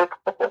Roderick.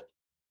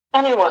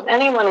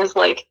 Anyone is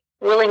like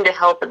willing to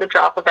help at the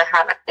drop of a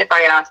hat if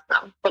I ask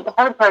them. But the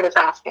hard part is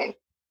asking.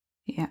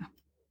 Yeah.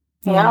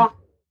 You know?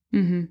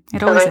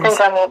 It always is.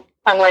 I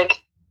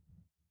think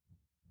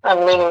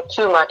I'm leaning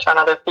too much on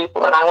other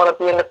people, and I want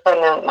to be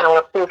independent, and I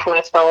want to prove to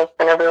myself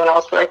and everyone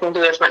else that I can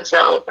do this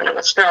myself, and I'm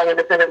a strong,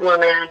 independent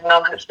woman, and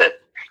all that shit.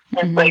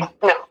 It's like,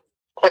 no,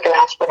 I can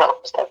ask for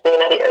help. Stop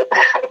being an idiot.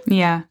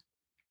 Yeah.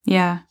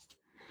 Yeah.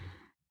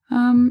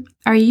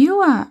 Are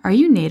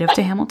you native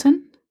to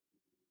Hamilton?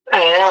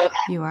 I am.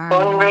 You are.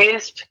 Born and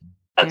raised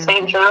at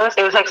St. Joe's.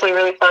 It was actually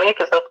really funny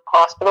because the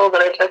hospital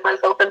that I took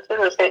myself into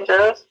was St.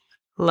 Joe's.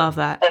 Love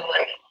that. And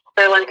like,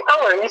 they're like,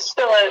 oh, are you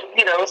still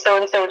at,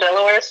 so-and-so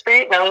Delaware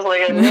Street? And I was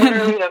like, I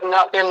literally have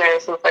not been there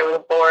since I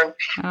was born.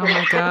 Oh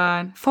my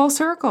God. Full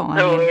circle.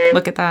 I mean,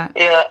 look at that.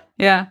 Yeah.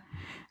 Yeah.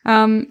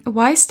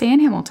 Why stay in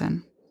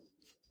Hamilton?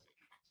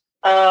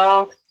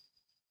 Well,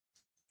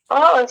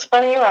 it's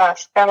funny you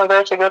ask. I'm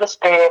about to go to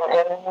Spain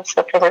on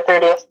September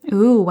 30th.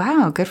 Ooh,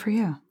 wow. Good for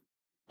you.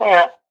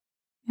 Yeah.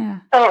 Yeah.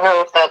 I don't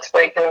know if that's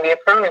like going to be a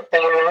permanent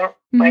thing or not.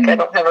 Like, I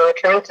don't have a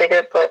return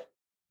ticket, but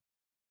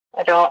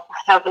I don't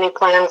have any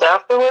plans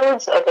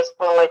afterwards. I just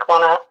kind of like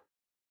want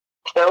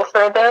to chill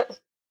for a bit.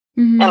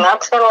 And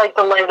that's kind of like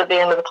the light at the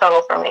end of the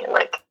tunnel for me.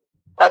 Like,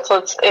 that's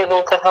what's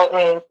able to help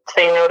me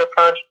say no to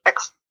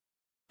projects.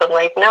 But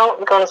like, no,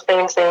 I'm going to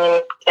Spain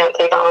soon. Can't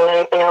take on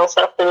anything else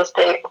after this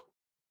date.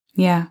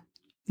 Yeah.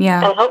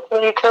 Yeah. And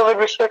hopefully COVID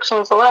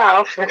restrictions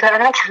allow for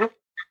that.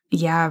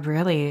 Yeah,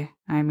 really.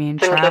 I mean,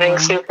 been getting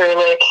super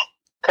like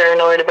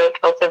paranoid about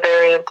Delta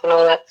variant and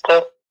all that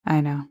stuff. I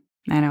know.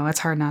 It's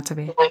hard not to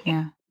be. Like,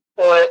 yeah.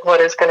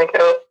 What is going to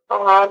go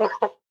on?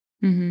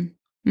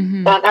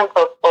 But I'm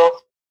hopeful.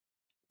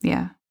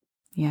 Yeah.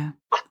 Yeah.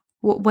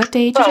 What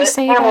day did you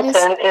say Hamilton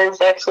that is?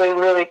 Is actually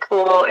really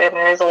cool, and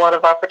there's a lot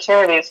of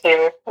opportunities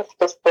here. It's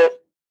just that,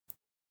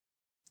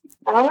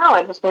 I don't know,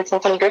 I just need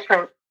something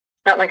different.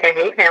 Not like I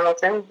hate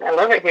Hamilton. I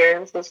love it here.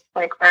 This is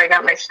like where I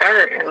got my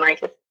start, and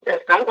like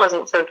if that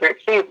wasn't so dirt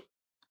cheap,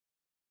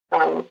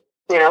 5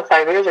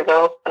 years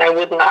ago, and I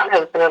would not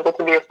have been able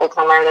to be a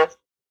full-time artist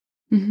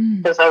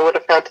because I would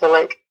have had to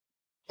like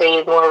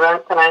pay more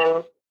rent than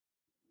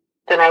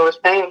I was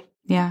paying.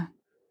 Yeah.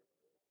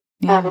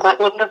 And that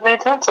wouldn't have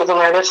made sense as an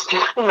artist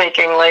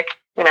making like,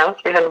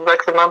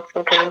 $300 a month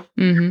sometimes.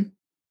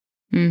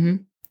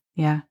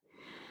 Yeah.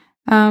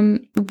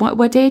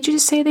 What day did you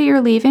say that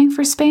you're leaving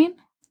for Spain?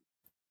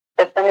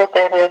 September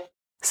 30th.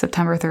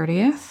 September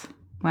 30th?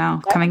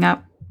 Wow, coming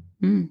up.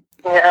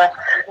 Yeah.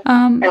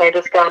 And I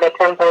just got a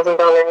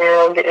 $10,000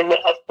 mural getting the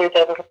S3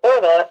 done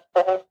before that.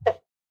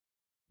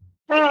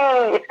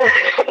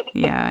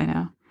 Yeah, I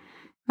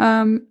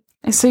know.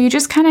 So you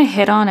just kind of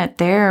hit on it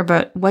there,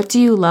 but what do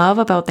you love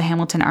about the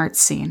Hamilton art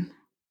scene?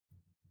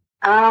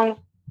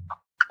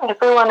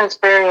 Everyone is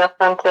very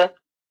authentic,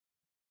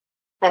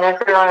 and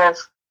everyone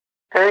is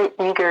very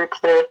eager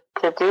to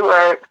do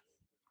art.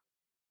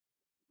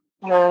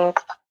 And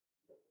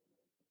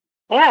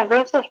yeah,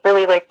 everyone's just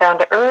really like down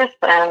to earth,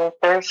 and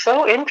they're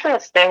so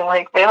interesting.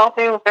 Like they all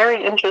do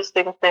very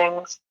interesting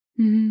things,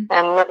 and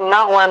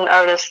not one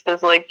artist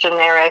is like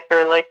generic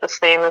or like the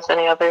same as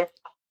any other.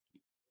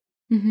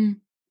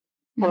 And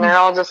they're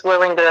all just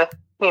willing to,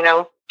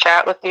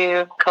 chat with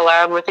you,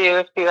 collab with you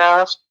if you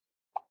ask.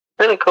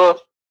 Really cool.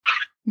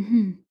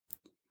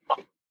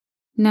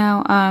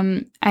 Now,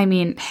 I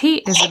mean,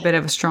 hate is a bit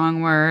of a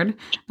strong word.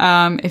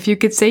 If you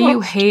could say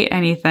you hate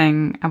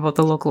anything about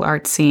the local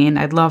art scene,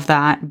 I'd love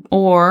that.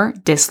 Or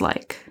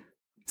dislike.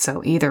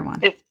 So either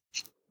one.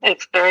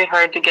 It's very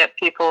hard to get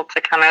people to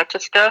come out to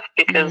stuff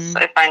because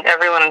I find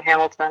everyone in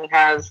Hamilton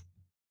has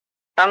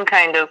some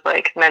kind of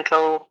like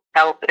mental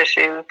health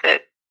issue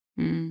that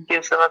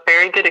gives them a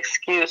very good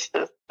excuse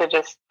to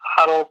just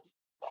huddle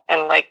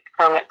and like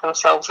permit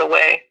themselves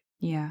away.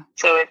 Yeah.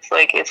 So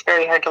it's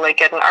very hard to like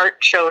get an art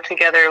show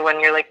together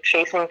when you're like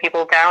chasing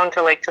people down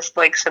to like just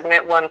like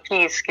submit one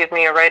piece, give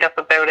me a write up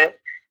about it,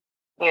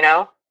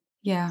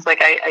 Yeah. It's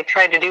like I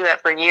tried to do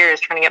that for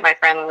years, trying to get my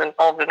friends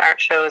involved in art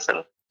shows,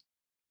 and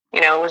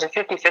it was a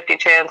 50-50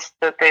 chance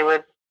that they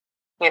would,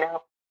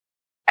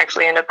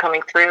 actually end up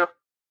coming through.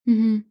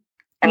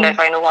 And I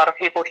find a lot of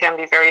people can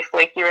be very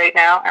flaky right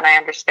now, and I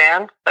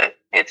understand, but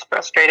it's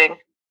frustrating.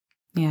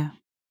 Yeah.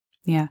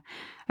 Yeah.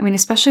 I mean,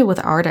 especially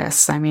with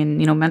artists. I mean,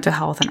 mental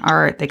health and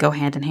art, they go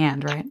hand in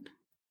hand, right?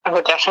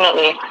 Oh,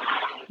 definitely.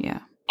 Yeah.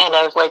 And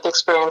I've like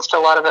experienced a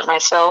lot of it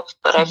myself,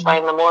 but I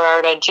find the more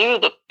art I do,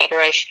 the better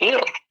I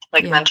feel,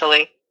 like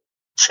mentally.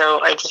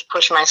 So I just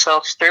push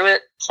myself through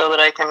it so that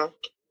I can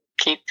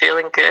keep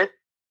feeling good.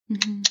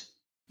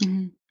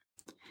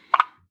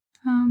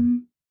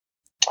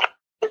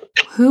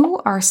 Who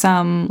are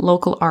some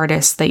local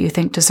artists that you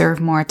think deserve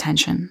more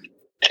attention?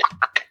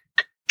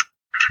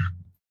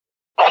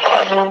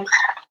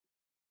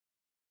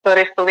 But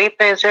if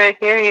Felipe is right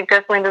here, he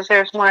definitely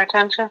deserves more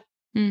attention.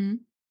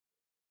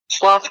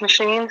 Sloth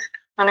Machines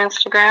on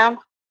Instagram.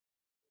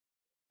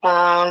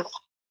 My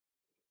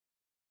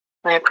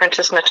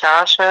apprentice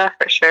Natasha,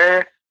 for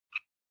sure.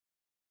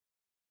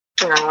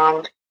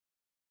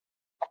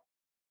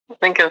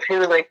 Think of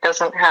who like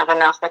doesn't have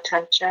enough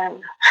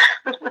attention.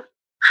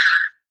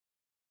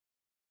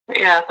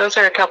 Yeah, those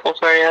are a couple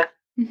for you.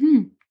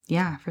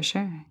 Yeah, for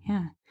sure.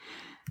 Yeah.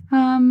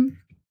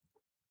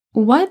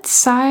 What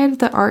side of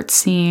the art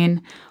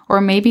scene, or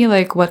maybe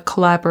like what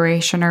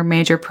collaboration or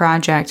major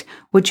project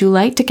would you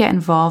like to get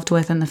involved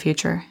with in the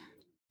future?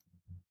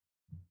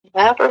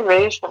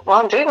 Collaboration. Well,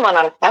 I'm doing one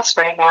on Hess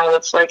right now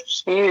that's like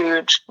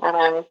huge, and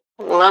I'm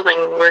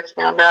loving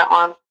working on that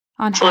one.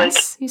 On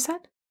Hess, you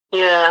said?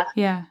 Yeah.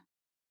 Yeah.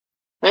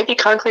 Maybe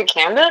concrete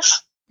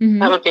canvas?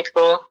 That would be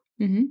cool.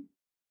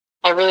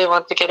 I really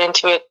want to get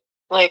into it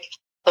like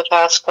the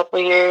past couple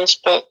of years,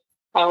 but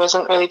I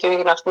wasn't really doing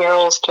enough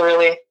murals to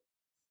really,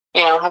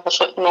 have a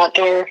foot in that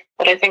door.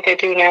 But I think I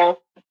do now.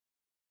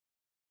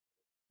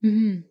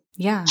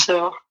 Yeah.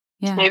 So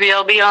maybe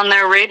I'll be on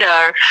their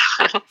radar.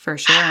 For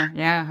sure.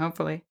 Yeah,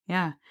 hopefully.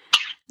 Yeah.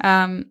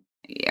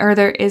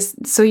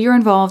 So you're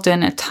involved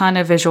in a ton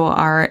of visual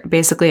art,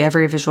 basically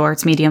every visual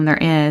arts medium there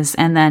is,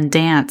 and then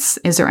dance.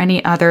 Is there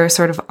any other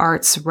sort of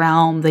arts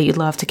realm that you'd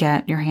love to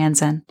get your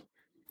hands in?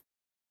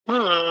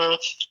 I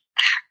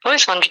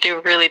always wanted to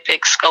do really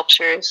big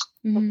sculptures,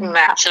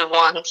 massive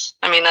ones.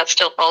 I mean, that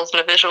still falls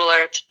into visual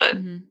arts, but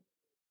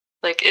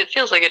like it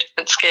feels like a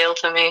different scale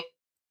to me.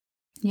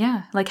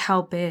 Yeah, like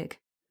how big?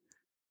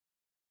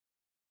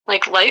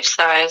 Like life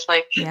size,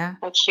 like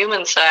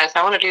human size.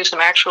 I want to do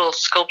some actual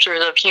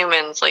sculptures of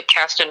humans, like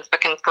cast in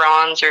fucking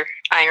bronze or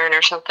iron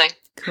or something.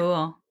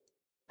 Cool.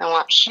 I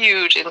want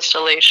huge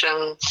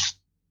installations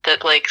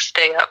that like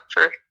stay up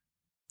for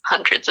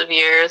hundreds of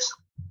years.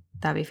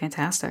 That'd be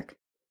fantastic.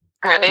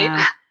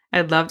 Right?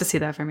 I'd love to see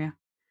that from you.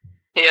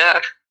 Yeah,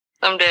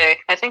 someday.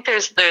 I think there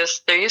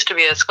used to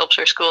be a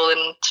sculpture school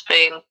in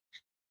Spain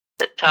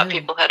that taught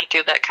people how to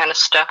do that kind of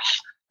stuff.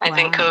 I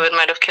think COVID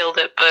might have killed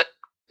it, but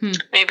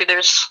maybe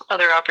there's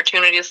other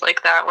opportunities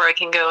like that where I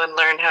can go and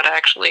learn how to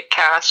actually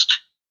cast,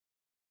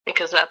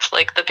 because that's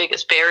like the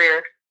biggest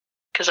barrier.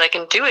 Because I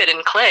can do it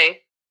in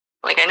clay.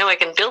 Like I know I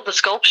can build the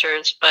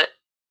sculptures, but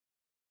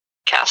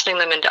casting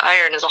them into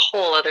iron is a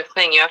whole other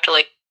thing. You have to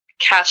like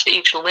cast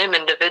each limb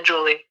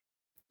individually.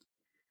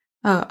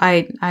 Oh,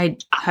 I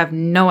have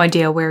no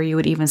idea where you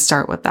would even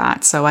start with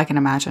that, so I can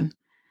imagine.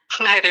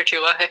 Neither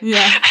do I.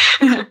 Yeah.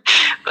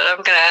 But I'm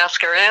going to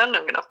ask around.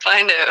 I'm going to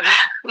find out.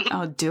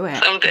 Oh, do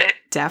it. Someday.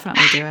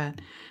 Definitely do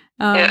it.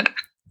 Yeah.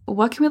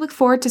 What can we look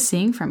forward to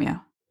seeing from you?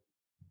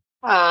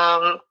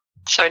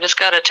 So I just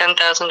got a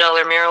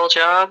 $10,000 mural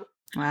job.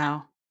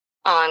 Wow.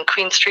 On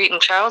Queen Street in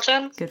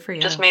Charlton. Good for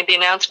you. Just made the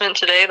announcement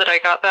today that I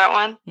got that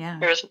one. Yeah.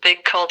 There was a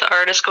big call to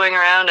artists going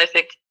around. I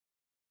think,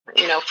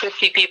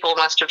 50 people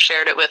must have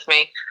shared it with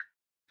me.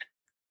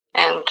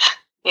 And,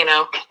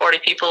 40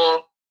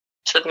 people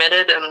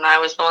submitted, and I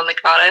was the one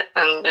that got it.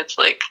 And it's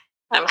like,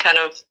 I'm kind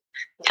of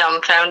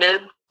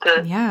dumbfounded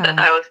that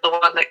I was the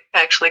one that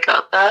actually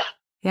got that.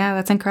 Yeah,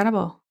 that's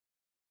incredible.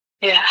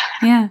 Yeah.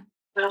 Yeah.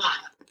 Ugh.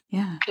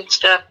 Yeah. Good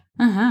stuff.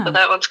 Uh-huh. So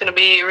that one's going to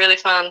be really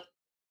fun.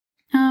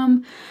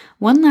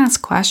 One last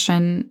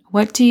question.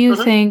 What do you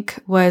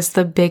think was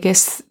the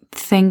biggest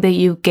thing that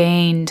you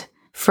gained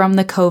from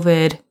the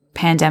COVID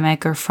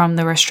pandemic or from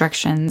the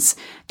restrictions?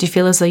 Do you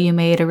feel as though you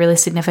made a really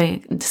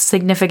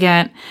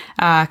significant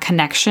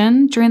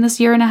connection during this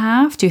year and a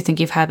half? Do you think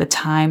you've had the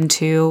time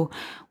to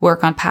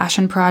work on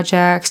passion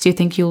projects? Do you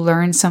think you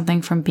learned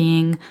something from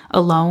being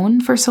alone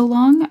for so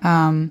long?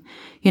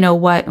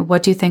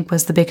 What do you think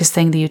was the biggest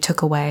thing that you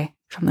took away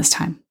from this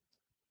time?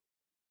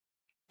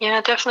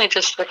 Yeah, definitely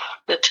just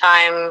the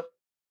time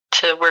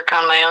to work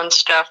on my own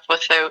stuff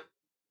without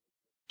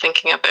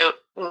thinking about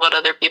what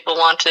other people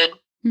wanted.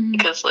 Mm-hmm.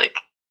 Because,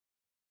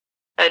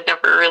 I'd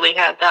never really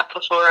had that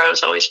before. I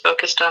was always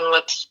focused on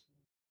what's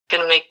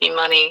going to make me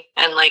money.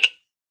 And,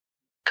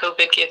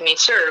 COVID gave me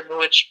CERB,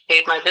 which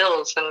paid my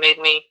bills and made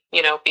me, be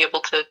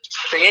able to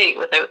create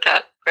without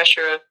that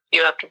pressure of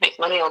you have to make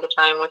money all the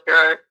time with your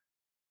art.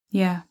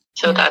 Yeah.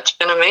 So that's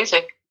been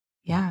amazing.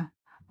 Yeah.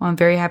 Well, I'm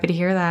very happy to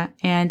hear that.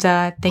 And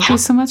thank you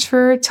so much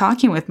for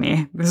talking with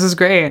me. This is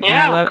great.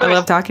 Yeah, I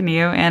love talking to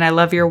you, and I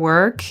love your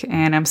work,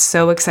 and I'm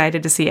so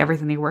excited to see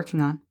everything you're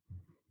working on.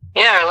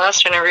 Yeah, our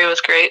last interview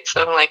was great.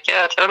 So I'm like,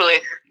 yeah,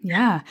 totally.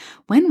 Yeah.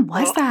 When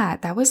was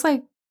that? That was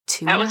 2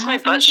 That was my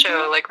butt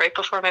show, right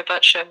before my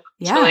butt show.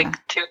 Yeah.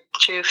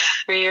 So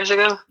 3 years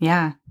ago.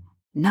 Yeah.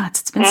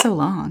 Nuts. It's been so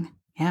long.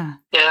 Yeah.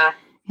 Yeah.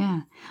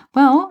 Yeah.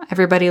 Well,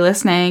 everybody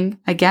listening,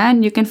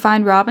 again, you can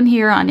find Robyn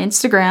here on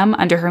Instagram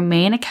under her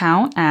main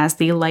account as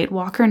the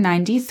Lightwalker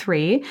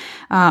 93,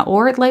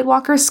 or at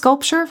Lightwalker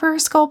Sculpture for her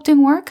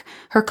sculpting work,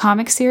 her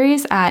comic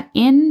series at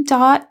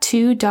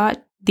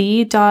in.2.the.blue,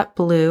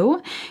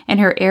 and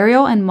her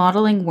aerial and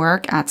modeling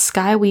work at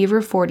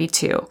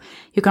Skyweaver42.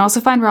 You can also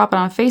find Robyn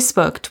on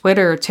Facebook,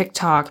 Twitter,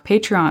 TikTok,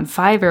 Patreon,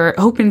 Fiverr,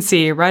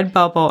 OpenSea,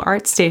 Redbubble,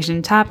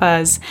 ArtStation,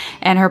 Tapas,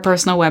 and her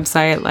personal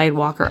website,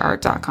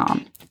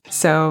 lightwalkerart.com.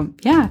 So,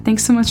 yeah,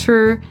 thanks so much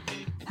for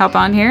help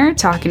on here,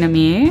 talking to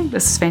me.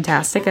 This is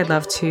fantastic. I'd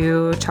love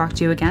to talk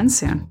to you again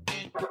soon.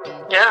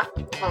 Yeah,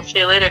 I'll see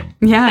you later.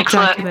 Yeah, Thanks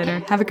talk to you later.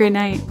 Have a great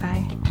night.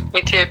 Bye.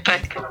 You too.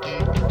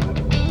 Bye.